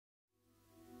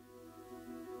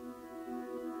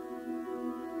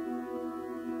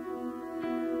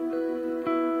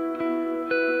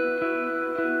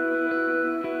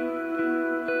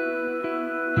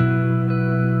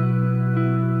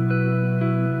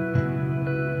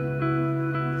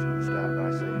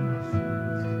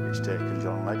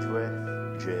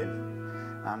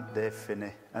Dave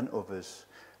Finney and others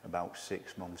about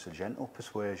 6 months of gentle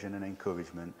persuasion and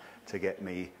encouragement to get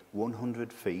me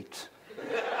 100 feet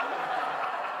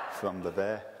from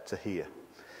there to here.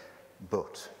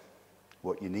 But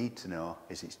what you need to know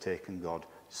is it's taken God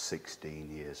 16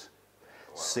 years.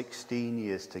 16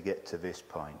 years to get to this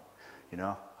point. You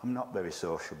know, I'm not very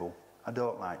sociable. I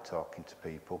don't like talking to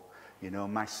people. You know,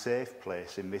 my safe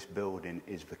place in this building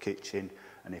is the kitchen,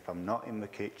 and if I'm not in the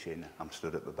kitchen, I'm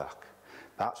stood at the back.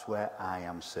 That's where I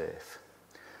am safe.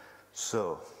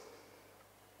 So,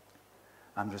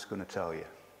 I'm just going to tell you,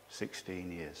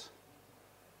 16 years.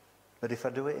 But if I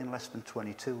do it in less than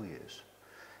 22 years,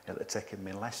 it'll have taken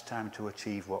me less time to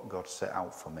achieve what God set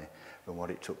out for me than what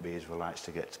it took the Israelites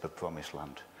to get to the promised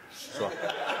land. So,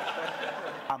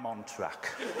 I'm on track.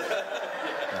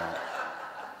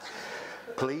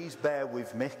 Please bear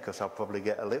with me, because I'll probably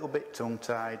get a little bit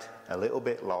tongue-tied, a little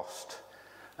bit lost,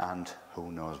 and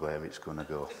who knows where it's going to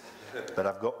go. But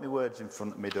I've got my words in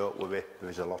front of me, don't worry. There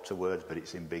is a lot of words, but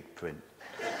it's in big print.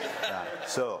 Right.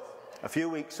 So, a few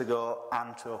weeks ago,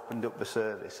 Ant opened up the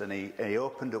service, and he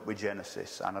opened up with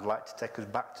Genesis, and I'd like to take us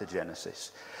back to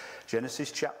Genesis.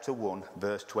 Genesis chapter 1,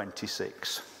 verse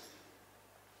 26.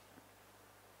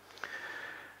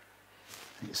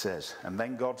 It says, "And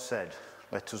then God said,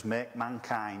 let us make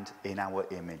mankind in our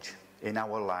image, in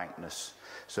our likeness,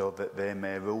 so that they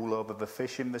may rule over the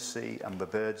fish in the sea and the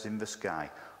birds in the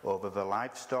sky, over the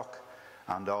livestock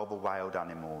and all the wild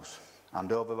animals,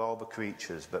 and over all the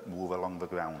creatures that move along the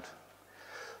ground.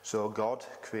 So God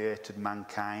created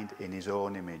mankind in his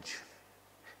own image.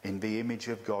 In the image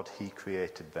of God he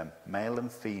created them. Male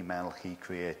and female he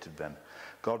created them.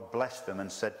 God blessed them and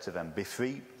said to them, be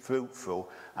fruitful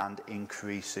and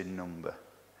increase in number.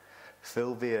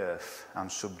 Fill the earth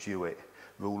and subdue it.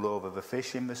 Rule over the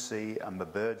fish in the sea and the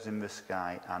birds in the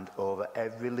sky, and over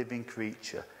every living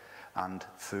creature and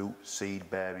fruit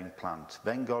seed-bearing plant.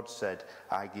 Then God said,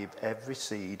 I give every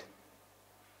seed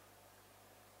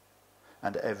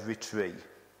and every tree.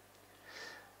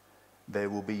 They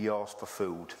will be yours for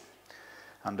food.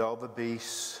 And all the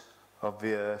beasts of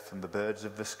the earth and the birds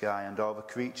of the sky and all the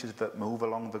creatures that move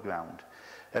along the ground,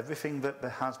 everything that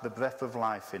has the breath of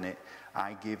life in it,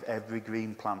 I give every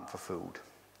green plant for food.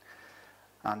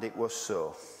 And it was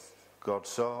so. God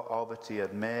saw all that he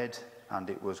had made, and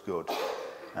it was good.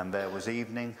 And there was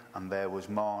evening, and there was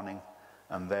morning,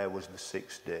 and there was the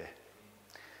sixth day."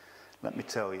 Let me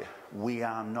tell you, we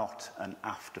are not an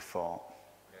afterthought.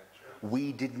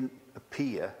 We didn't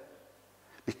appear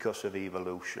because of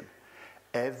evolution.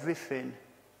 Everything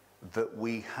that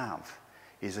we have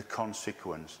is a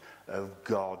consequence of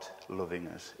God loving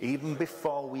us. Even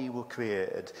before we were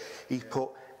created, he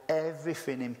put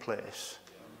everything in place.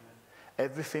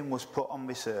 Everything was put on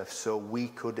this earth so we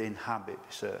could inhabit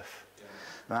this earth.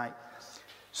 Right?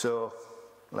 So,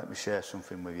 let me share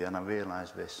something with you, and I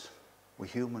realise this. We're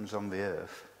humans on the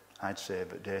earth. I'd say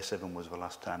that day 7 was the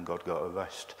last time God got a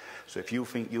rest. So if you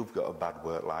think you've got a bad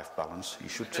work-life balance, you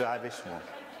should try this one.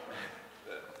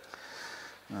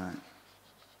 Right.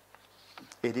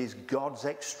 It is God's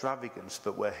extravagance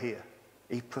that we're here.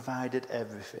 He provided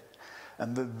everything.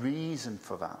 And the reason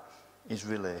for that is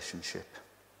relationship.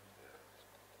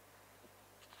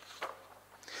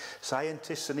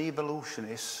 Scientists and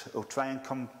evolutionists will try and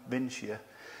convince you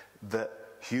that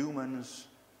humans,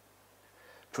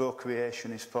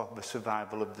 procreation is for the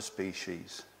survival of the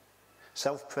species,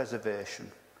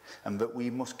 self-preservation, and that we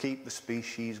must keep the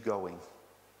species going.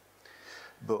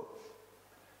 But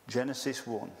Genesis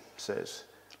 1 says,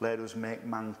 let us make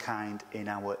mankind in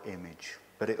our image.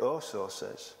 But it also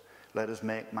says, let us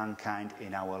make mankind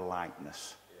in our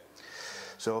likeness.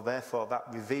 So therefore that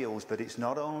reveals that it's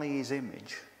not only his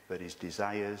image, but his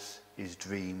desires, his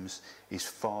dreams, his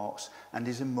thoughts, and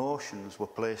his emotions were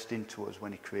placed into us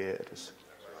when he created us.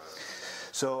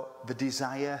 So the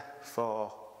desire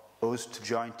for us to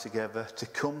join together, to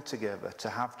come together, to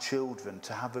have children,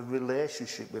 to have a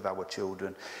relationship with our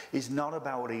children is not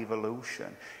about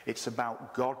evolution. It's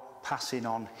about God passing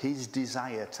on his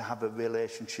desire to have a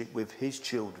relationship with his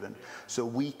children so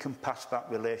we can pass that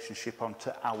relationship on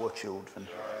to our children.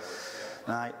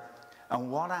 Right? And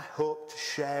what I hope to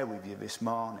share with you this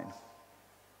morning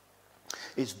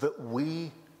is that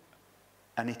we,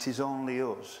 and it is only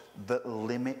us, that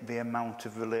limit the amount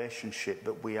of relationship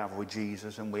that we have with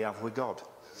Jesus and we have with God.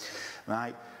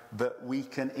 Right? That we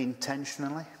can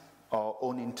intentionally or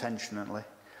unintentionally,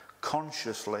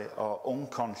 consciously or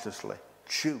unconsciously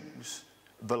choose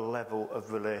the level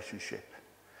of relationship.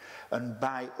 And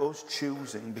by us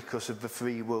choosing, because of the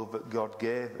free will that God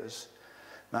gave us,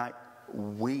 right,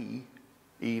 we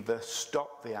either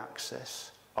stop the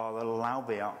access or allow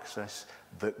the access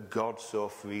that God so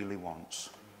freely wants.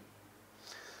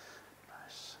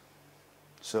 Nice.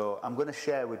 So I'm going to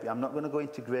share with you, I'm not going to go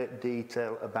into great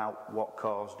detail about what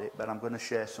caused it, but I'm going to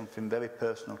share something very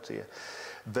personal to you.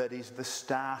 That is the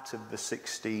start of the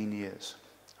 16 years.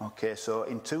 Okay, so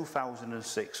in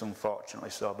 2006,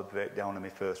 unfortunately, saw the breakdown of my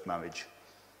first marriage.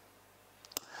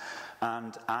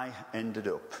 And I ended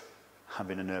up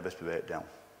having a nervous breakdown.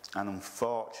 And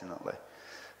unfortunately,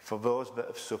 for those that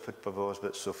have suffered, for those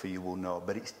that suffer, you will know,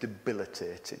 but it's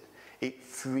debilitating. It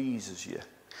freezes you.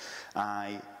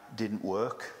 I didn't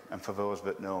work, and for those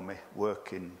that know me,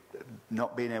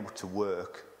 not being able to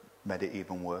work made it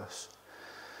even worse.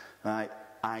 Right?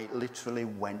 I literally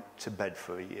went to bed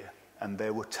for a year. And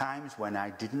there were times when I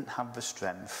didn't have the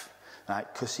strength,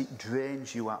 right, because it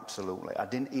drains you absolutely. I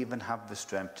didn't even have the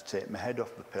strength to take my head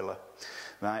off the pillow.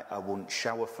 Right? I wouldn't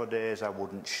shower for days, I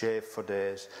wouldn't shave for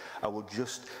days. I would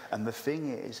just, and the thing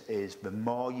is the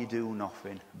more you do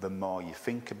nothing, the more you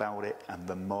think about it, and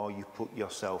the more you put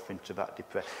yourself into that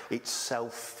depression. It's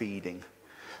self-feeding.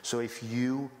 So if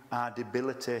you are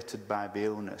debilitated by the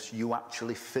illness, you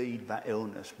actually feed that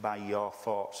illness by your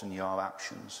thoughts and your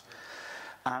actions.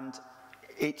 And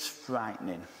it's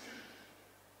frightening.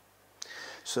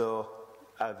 So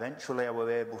eventually I was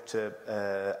able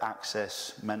to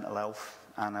access mental health,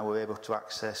 and I was able to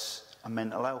access a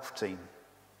mental health team.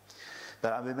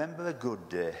 But I remember a good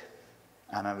day,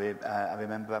 and I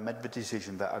remember I made the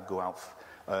decision that I'd go out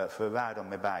for a ride on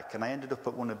my bike, and I ended up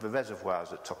at one of the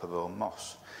reservoirs at top of Old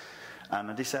Moss,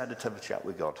 and I decided to have a chat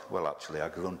with God. Well, actually I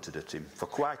grunted at him for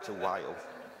quite a while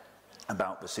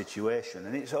about the situation,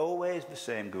 and it's always the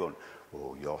same grunt.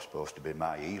 Oh, you're supposed to be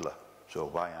my healer, so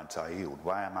why aren't I healed?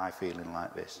 Why am I feeling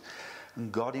like this?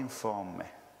 And God informed me,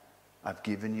 I've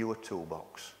given you a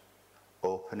toolbox.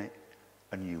 Open it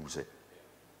and use it.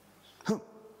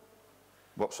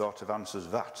 What sort of answer is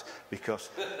that? Because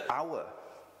our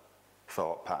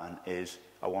thought pattern is,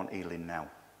 I want healing now.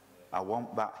 I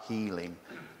want that healing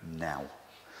now.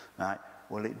 Right?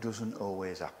 Well, it doesn't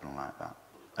always happen like that.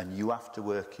 And you have to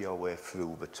work your way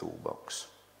through the toolbox.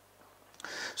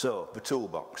 So, the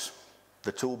toolbox.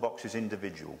 The toolbox is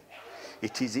individual.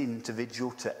 It is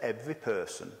individual to every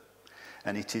person,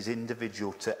 and it is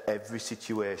individual to every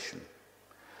situation,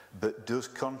 but does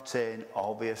contain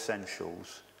all the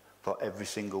essentials for every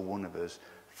single one of us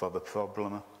for the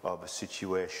problem or the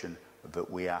situation that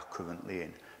we are currently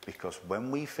in. Because when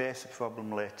we face a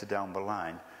problem later down the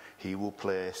line, he will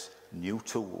place new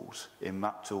tools in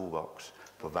that toolbox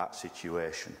for that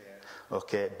situation.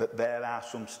 Okay, but there are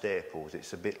some staples.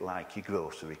 It's a bit like your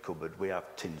grocery cupboard. We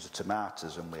have tins of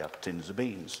tomatoes and we have tins of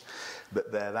beans.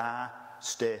 But there are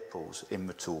staples in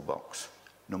the toolbox.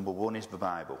 Number one is the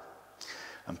Bible.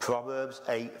 And Proverbs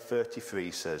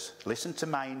 8:33 says, listen to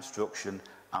my instruction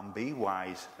and be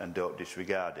wise and don't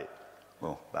disregard it.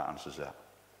 Well, that answers that.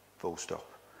 Full stop.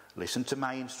 Listen to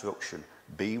my instruction,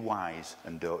 be wise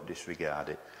and don't disregard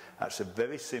it. That's a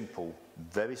very simple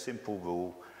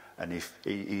rule. And if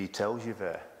he tells you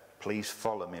there, please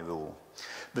follow me rule.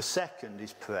 The second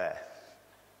is prayer.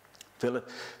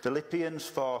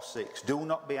 Philippians 4:6, do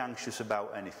not be anxious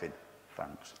about anything.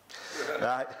 Thanks.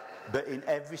 Right? But in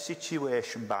every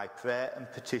situation, by prayer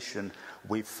and petition,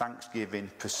 with thanksgiving,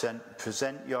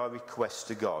 present your requests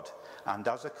to God. And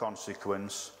as a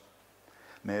consequence,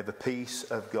 may the peace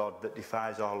of God that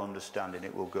defies all understanding,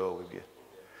 it will go with you.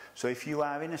 So if you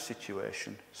are in a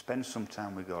situation, spend some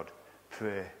time with God.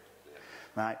 Pray.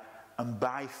 Right? And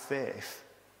by faith,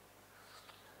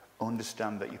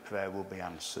 understand that your prayer will be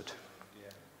answered.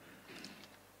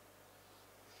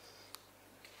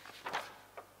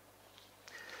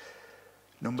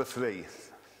 Number 3,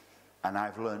 and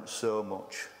I've learnt so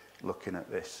much looking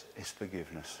at this, is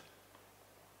forgiveness.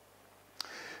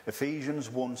 Ephesians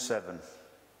 1:7.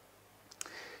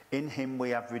 In him we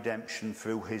have redemption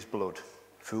through his blood,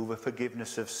 through the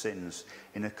forgiveness of sins,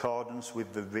 in accordance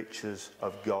with the riches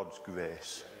of God's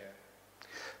grace.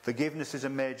 Forgiveness is a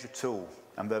major tool,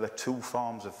 and there are two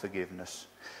forms of forgiveness.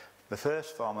 The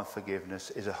first form of forgiveness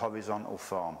is a horizontal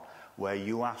form, where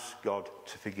you ask God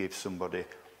to forgive somebody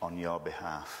on your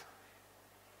behalf.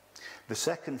 The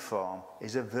second form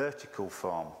is a vertical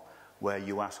form, where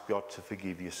you ask God to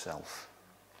forgive yourself.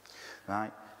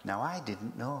 Right? Now, I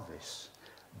didn't know this,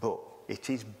 but it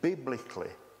is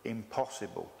biblically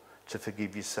impossible to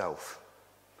forgive yourself.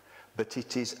 But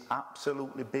it is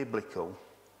absolutely biblical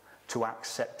to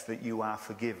accept that you are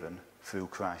forgiven through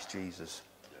Christ Jesus.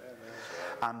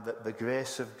 And that the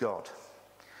grace of God.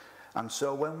 And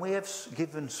so when we have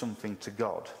given something to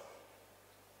God,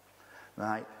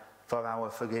 right, for our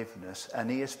forgiveness, and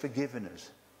he has forgiven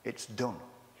us, it's done.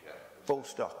 Full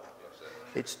stop.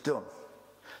 It's done.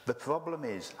 The problem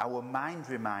is our mind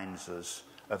reminds us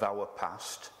of our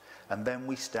past, and then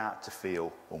we start to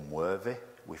feel unworthy,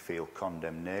 we feel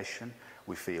condemnation,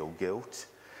 we feel guilt,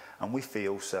 and we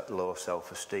feel low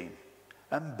self-esteem.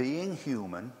 And being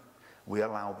human, we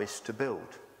allow this to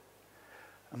build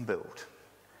and build.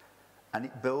 And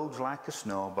it builds like a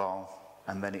snowball,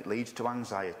 and then it leads to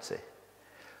anxiety.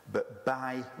 But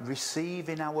by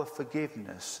receiving our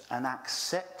forgiveness and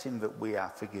accepting that we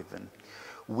are forgiven,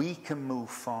 we can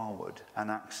move forward and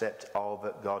accept all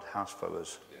that God has for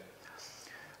us.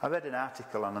 I read an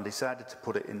article and I decided to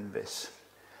put it in this.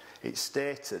 It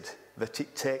stated that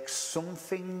it takes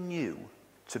something new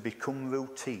to become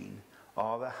routine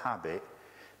or a habit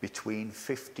between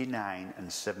 59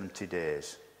 and 70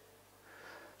 days.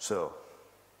 So,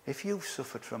 if you've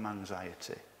suffered from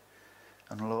anxiety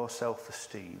and low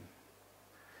self-esteem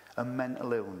and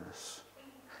mental illness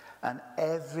and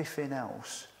everything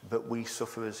else that we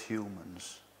suffer as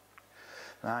humans,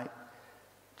 right?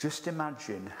 Just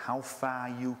imagine how far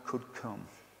you could come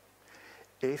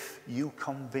if you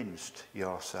convinced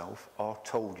yourself or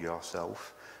told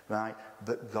yourself, right,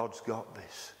 that God's got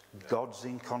this. God's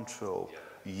in control.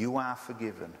 You are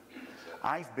forgiven.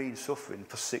 I've been suffering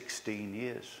for 16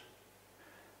 years.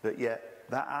 But yet,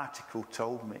 that article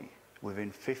told me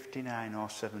within 59 or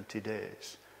 70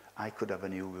 days, I could have a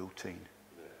new routine.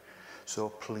 So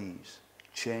please,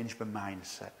 change the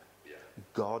mindset.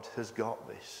 God has got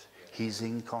this. He's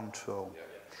in control.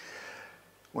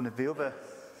 One of the other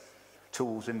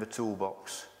tools in the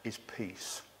toolbox is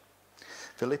peace.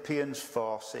 Philippians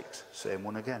 4:6, same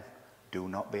one again. Do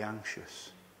not be anxious,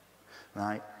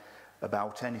 right,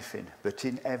 about anything, but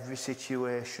in every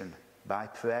situation, by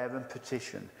prayer and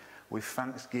petition, with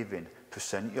thanksgiving,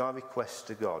 present your requests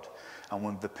to God, and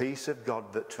with the peace of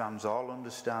God that transcends all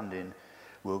understanding,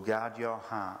 will guard your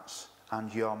hearts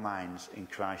and your minds in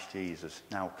Christ Jesus.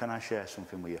 Now, can I share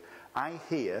something with you? I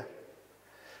hear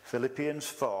Philippians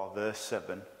 4 verse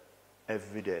 7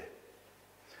 every day.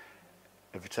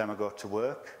 Every time I go to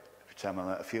work, every time I'm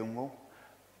at a funeral,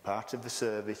 part of the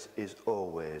service is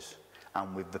always,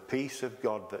 and with the peace of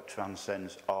God that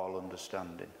transcends all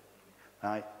understanding.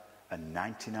 Right? And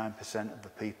 99% of the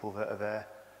people that are there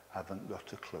haven't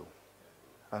got a clue.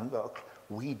 Haven't got a clue.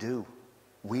 We do.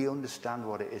 We understand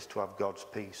what it is to have God's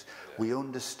peace. We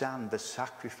understand the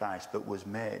sacrifice that was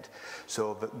made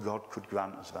so that God could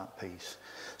grant us that peace.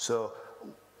 So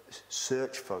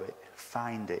search for it,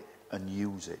 find it, and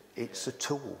use it. It's a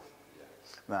tool.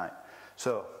 Right.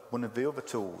 So one of the other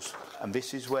tools, and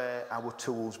this is where our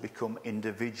tools become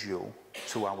individual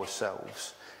to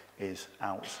ourselves, is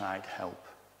outside help.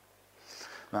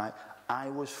 Right? I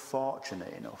was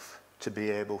fortunate enough to be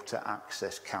able to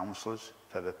access counsellors,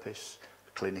 therapists,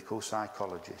 clinical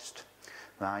psychologists,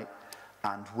 right?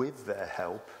 And with their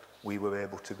help, we were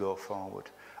able to go forward.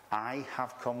 I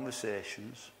have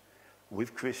conversations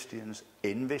with Christians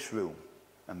in this room,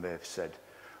 and they've said,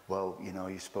 well, you know,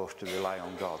 you're supposed to rely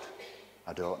on God.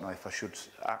 I don't know if I should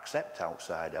accept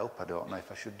outside help. I don't know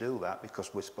if I should do that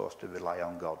because we're supposed to rely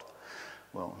on God.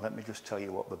 Well, let me just tell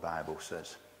you what the Bible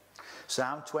says.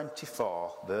 Psalm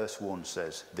 24 verse 1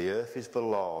 says, the earth is the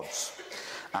Lord's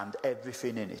and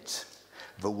everything in it,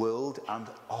 the world and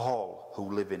all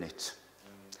who live in it.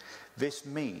 This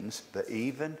means that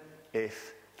even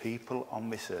if people on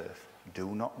this earth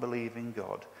do not believe in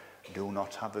God, do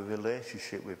not have a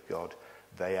relationship with God,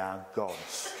 they are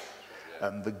God's.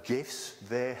 And the gifts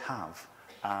they have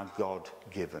are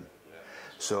God-given.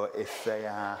 So if they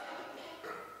are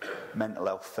mental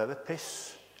health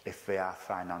therapists, if they are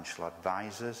financial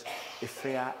advisors, if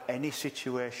they are any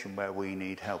situation where we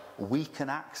need help, we can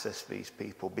access these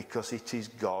people because it is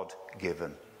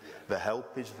God-given. The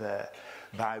help is there.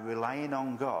 By relying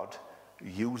on God,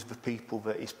 use the people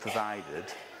that is provided,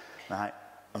 right,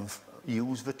 and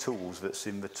use the tools that's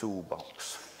in the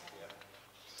toolbox.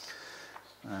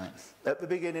 Right. At the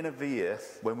beginning of the year,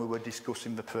 when we were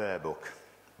discussing the prayer book,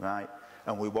 right,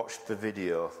 and we watched the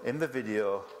video, in the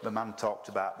video the man talked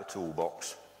about the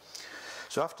toolbox.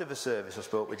 So after the service I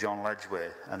spoke with John Ledgway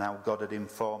and how God had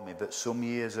informed me that some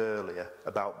years earlier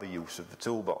about the use of the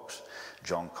toolbox.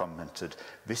 John commented,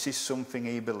 this is something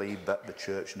he believed that the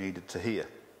church needed to hear.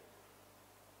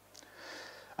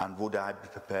 And would I be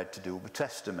prepared to do the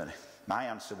testimony? My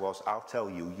answer was, I'll tell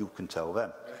you, you can tell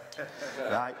them.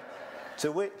 Right?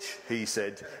 To which he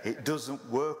said, it doesn't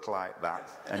work like that.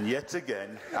 And yet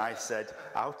again, I said,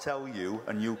 I'll tell you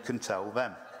and you can tell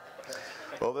them.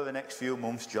 Over the next few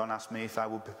months, John asked me if I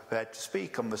would be prepared to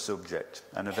speak on the subject.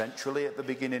 And eventually, at the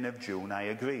beginning of June, I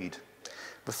agreed.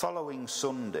 The following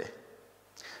Sunday,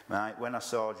 Right? When I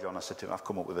saw John, I said to him, I've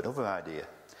come up with another idea.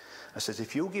 I says,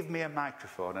 if you give me a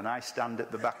microphone and I stand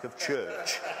at the back of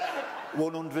church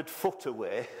 100 foot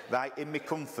away, right, in my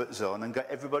comfort zone, and get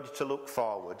everybody to look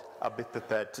forward, I'd be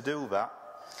prepared to do that.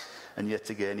 And yet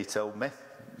again he told me,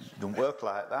 don't work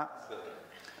like that.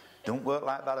 Don't work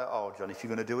like that at all, John. If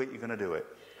you're going to do it, you're going to do it.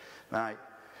 Right?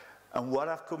 And what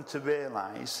I've come to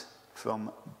realise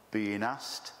from being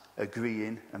asked,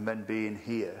 agreeing, and then being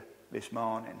here this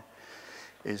morning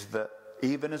is that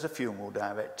even as a funeral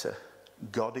director,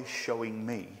 God is showing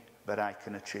me that I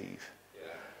can achieve.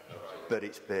 But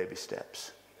it's baby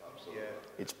steps.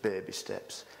 It's baby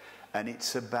steps. And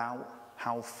it's about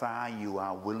how far you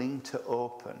are willing to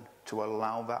open to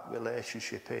allow that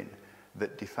relationship in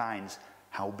that defines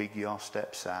how big your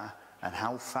steps are and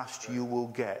how fast you will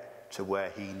get to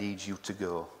where he needs you to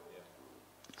go.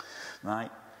 Right?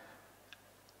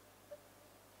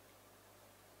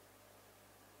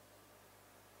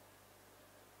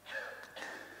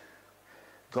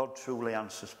 God truly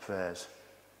answers prayers,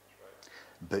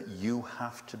 but you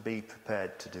have to be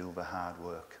prepared to do the hard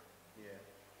work.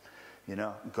 You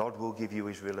know, God will give you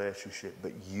his relationship,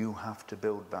 but you have to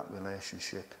build that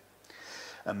relationship.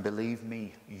 And believe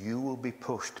me, you will be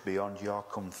pushed beyond your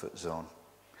comfort zone,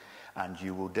 and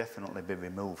you will definitely be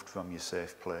removed from your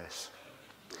safe place.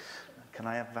 Can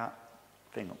I have that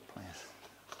thing up, please?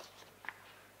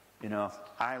 You know,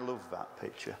 I love that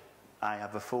picture. I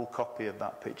have a full copy of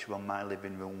that picture on my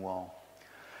living room wall,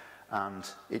 and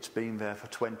it's been there for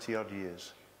 20 odd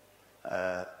years,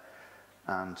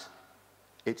 and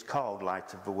it's called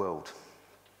Light of the World,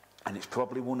 and it's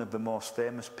probably one of the most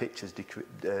famous pictures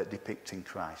depicting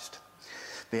Christ.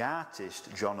 The artist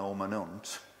John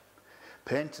Hunt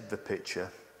painted the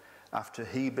picture after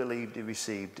he believed he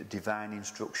received divine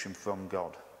instruction from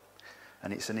God,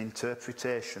 and it's an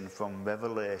interpretation from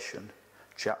Revelation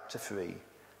chapter 3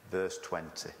 verse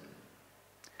 20.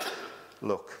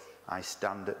 Look, I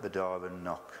stand at the door and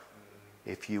knock.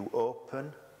 If you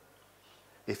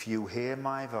hear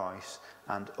my voice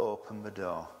and open the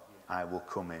door, I will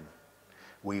come in.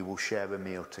 We will share a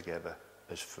meal together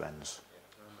as friends.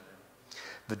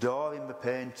 The door in the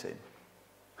painting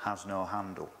has no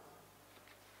handle,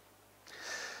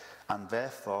 and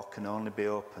therefore can only be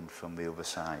opened from the other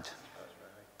side,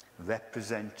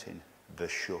 representing the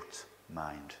shut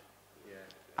mind.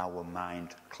 Our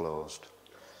mind closed.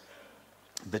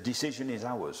 The decision is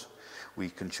ours. We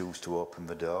can choose to open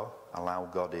the door, allow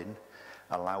God in,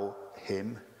 allow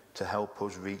him to help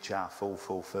us reach our full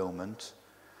fulfillment,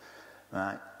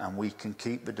 right? And we can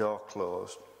keep the door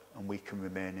closed and we can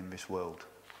remain in this world,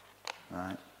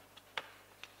 right?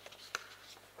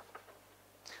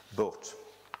 But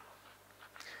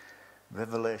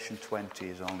Revelation 20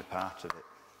 is only part of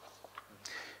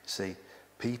it. See,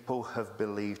 people have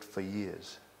believed for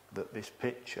years that this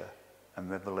picture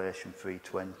and Revelation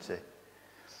 3:20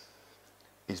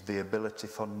 is the ability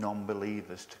for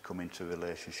non-believers to come into a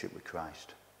relationship with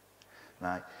Christ.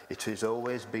 Right? It has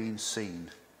always been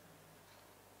seen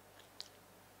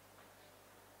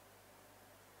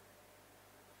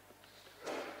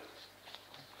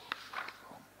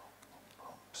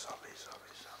sorry.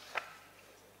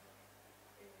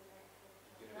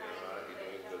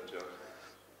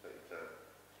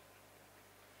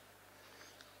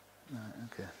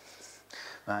 Okay.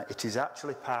 It is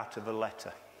actually part of a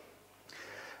letter.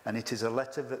 And it is a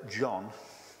letter that John,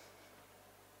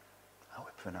 how are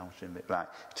we pronouncing it? Right.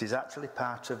 It is actually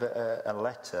part of a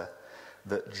letter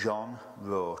that John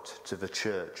wrote to the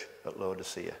church at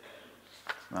Laodicea.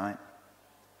 Right?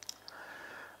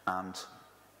 And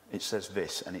it says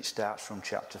this, and it starts from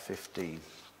chapter 15.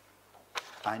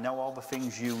 I know all the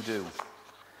things you do,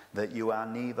 that you are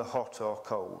neither hot or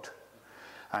cold.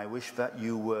 I wish that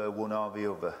you were one or the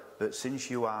other, but since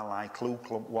you are like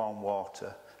lukewarm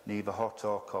water, neither hot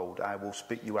or cold, I will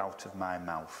spit you out of my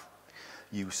mouth.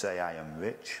 You say, I am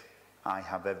rich, I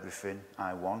have everything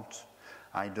I want,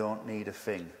 I don't need a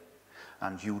thing,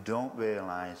 and you don't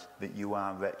realise that you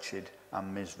are wretched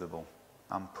and miserable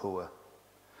and poor,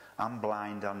 and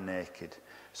blind and naked.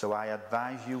 So I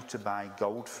advise you to buy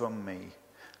gold from me,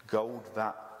 gold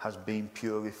that has been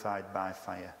purified by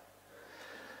fire.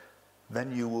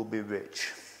 Then you will be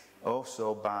rich.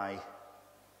 Also buy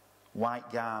white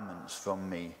garments from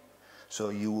me,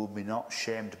 so you will be not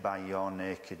shamed by your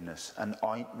nakedness, an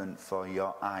ointment for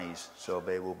your eyes, so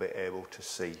they will be able to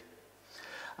see.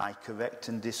 I correct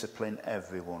and discipline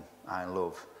everyone I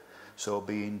love, so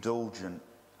be indulgent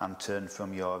and turn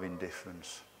from your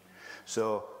indifference.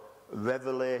 So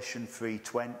Revelation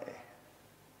 3:20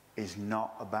 is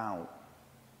not about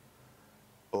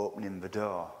opening the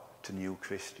door to new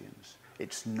Christians.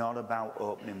 It's not about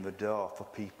opening the door for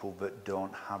people that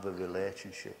don't have a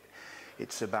relationship.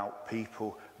 It's about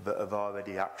people that have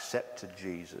already accepted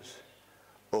Jesus,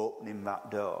 opening that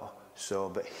door so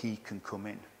that he can come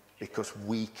in, because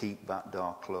we keep that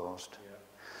door closed.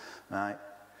 Right?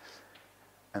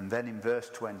 And then in verse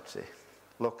 20,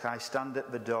 look, I stand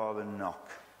at the door and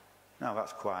knock. Now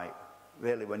that's quite,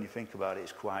 really when you think about it,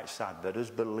 it's quite sad that as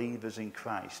believers in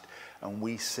Christ, and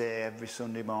we say every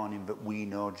Sunday morning that we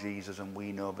know Jesus and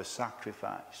we know the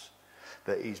sacrifice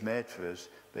that he's made for us,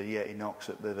 but yet he knocks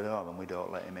at the door and we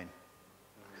don't let him in.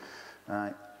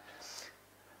 Right?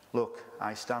 Look,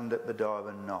 I stand at the door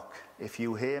and knock. If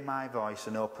you hear my voice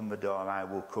and open the door, I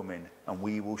will come in and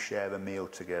we will share a meal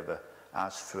together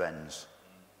as friends.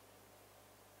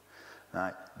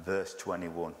 Right, verse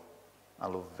 21. I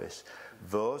love this.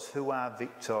 Those who are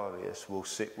victorious will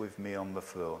sit with me on the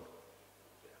throne,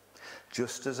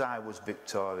 just as I was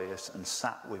victorious and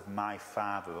sat with my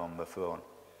Father on the throne.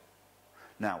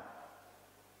 Now,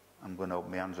 I'm going to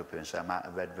open my hands up here and say I might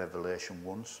have read Revelation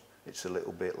once. It's a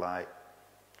little bit like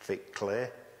thick clay.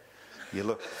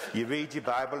 You read your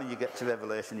Bible and you get to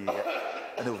Revelation and you get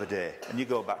another day and you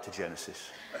go back to Genesis.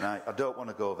 Right? I don't want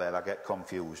to go there. I get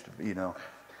confused, you know.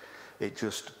 It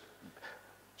just...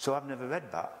 So I've never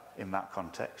read that in that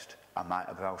context. I might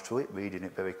have browsed through it, reading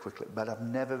it very quickly, but I've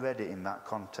never read it in that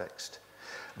context.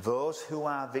 Those who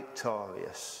are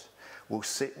victorious will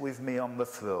sit with me on the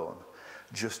throne,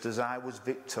 just as I was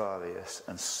victorious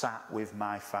and sat with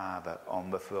my Father on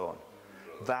the throne.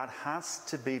 That has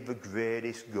to be the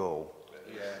greatest goal.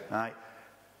 Right?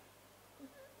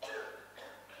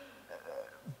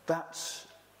 That's,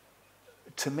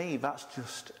 to me, that's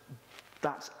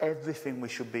everything we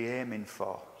should be aiming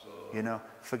for. You know,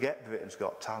 forget Britain's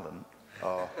Got Talent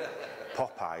or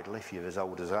Pop Idol if you're as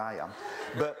old as I am.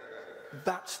 But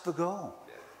that's the goal.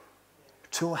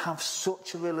 To have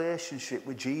such a relationship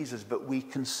with Jesus that we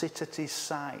can sit at his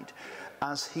side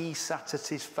as he sat at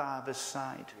his Father's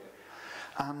side.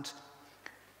 And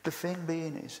the thing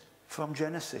being is, from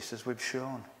Genesis, as we've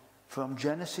shown, from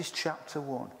Genesis chapter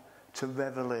 1 to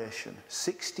Revelation,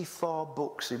 64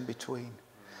 books in between,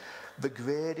 the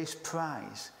greatest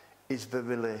prize is the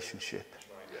relationship.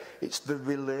 It's the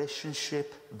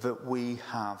relationship that we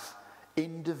have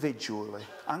individually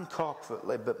and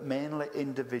corporately, but mainly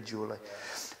individually.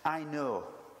 I know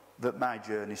that my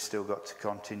journey's still got to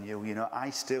continue. You know,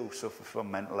 I still suffer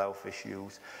from mental health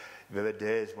issues. There are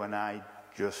days when I'm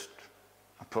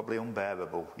probably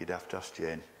unbearable. You'd have to ask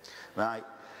Jane. Right?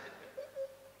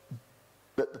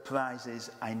 But the prize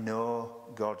is, I know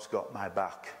God's got my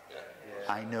back.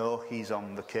 I know he's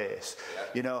on the case.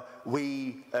 You know,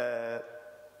 we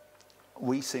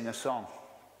sing a song,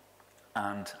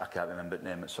 and I can't remember the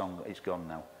name of the song, it's gone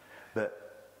now,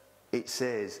 but it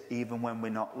says, even when we're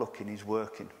not looking, he's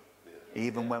working.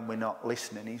 Even when we're not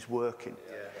listening, he's working.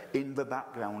 In the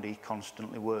background, he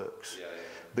constantly works.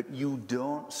 But you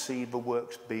don't see the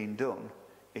works being done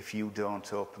if you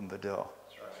don't open the door.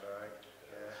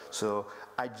 So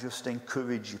I just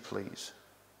encourage you, please.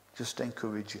 Just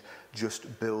encourage you.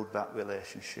 Just build that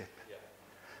relationship.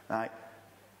 Right?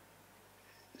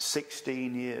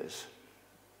 16 years.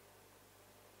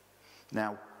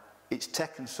 Now, it's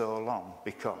taken so long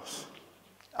because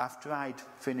after I'd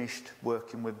finished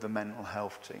working with the mental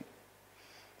health team,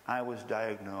 I was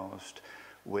diagnosed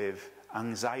with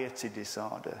anxiety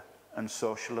disorder and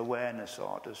social awareness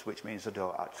orders, which means I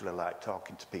don't actually like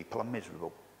talking to people. I'm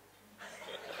miserable.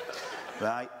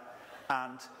 Right?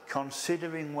 And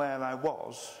considering where I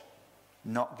was,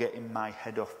 not getting my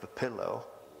head off the pillow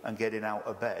and getting out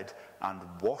of bed and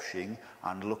washing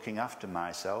and looking after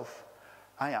myself,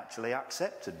 I actually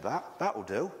accepted that. That'll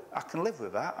do. I can live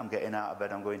with that. I'm getting out of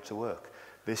bed, I'm going to work.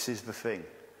 This is the thing.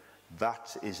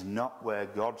 That is not where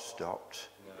God stopped.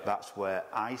 That's where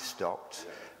I stopped,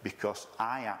 because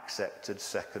I accepted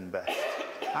second best.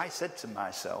 I said to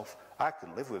myself, I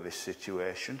can live with this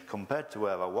situation compared to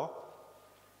where I was.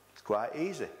 It's quite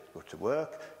easy. Go to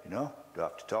work, you know, don't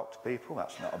have to talk to people.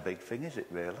 That's not a big thing, is it,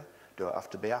 really? Don't have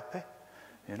to be happy,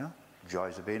 you know.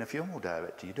 Joys of being a funeral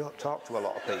director. You don't talk to a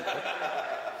lot of people.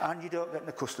 And you don't get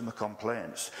any customer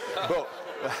complaints.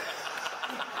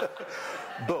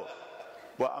 But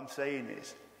what I'm saying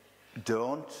is,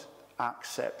 don't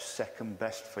accept second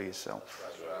best for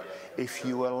yourself. If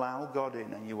you allow God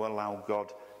in and you allow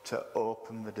God to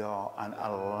open the door and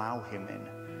allow him in,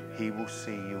 he will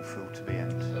see you through to the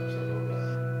end.